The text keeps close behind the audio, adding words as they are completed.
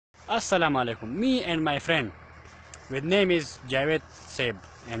Assalamu alaikum. Me and my friend with name is Javed Seb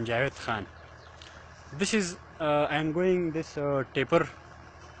and Javed Khan. This is I'm going this taper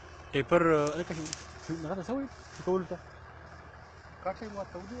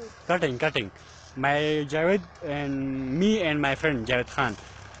cutting. My Javed and me and my friend Javed Khan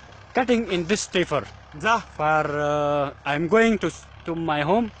cutting in this taper. For I'm going to my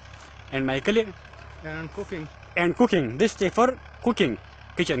home and my colleague and cooking this taper cooking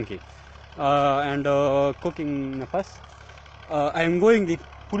kitchen ki and cooking first. I'm going the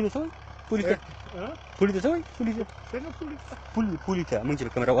puli munjil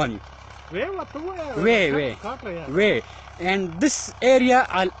kamera wani way and this area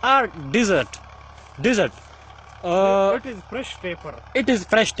are desert. It is fresh paper. It is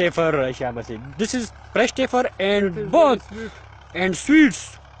fresh taper, Shabasi. This is fresh taper and both and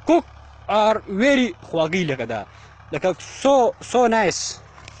sweets cook are very khwagi lakada. Like so nice.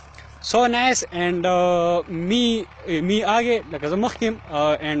 So nice and me aage like zamakkim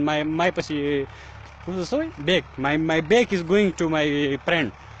and my pasi bake. My bake is going to my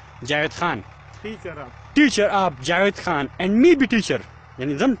friend Javed Khan. Teacher of Javed Khan and me be teacher.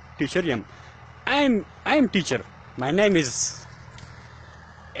 Yani zam teacher yam. I'm teacher. My name is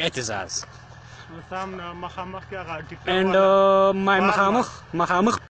Etizaz. And my makhamukh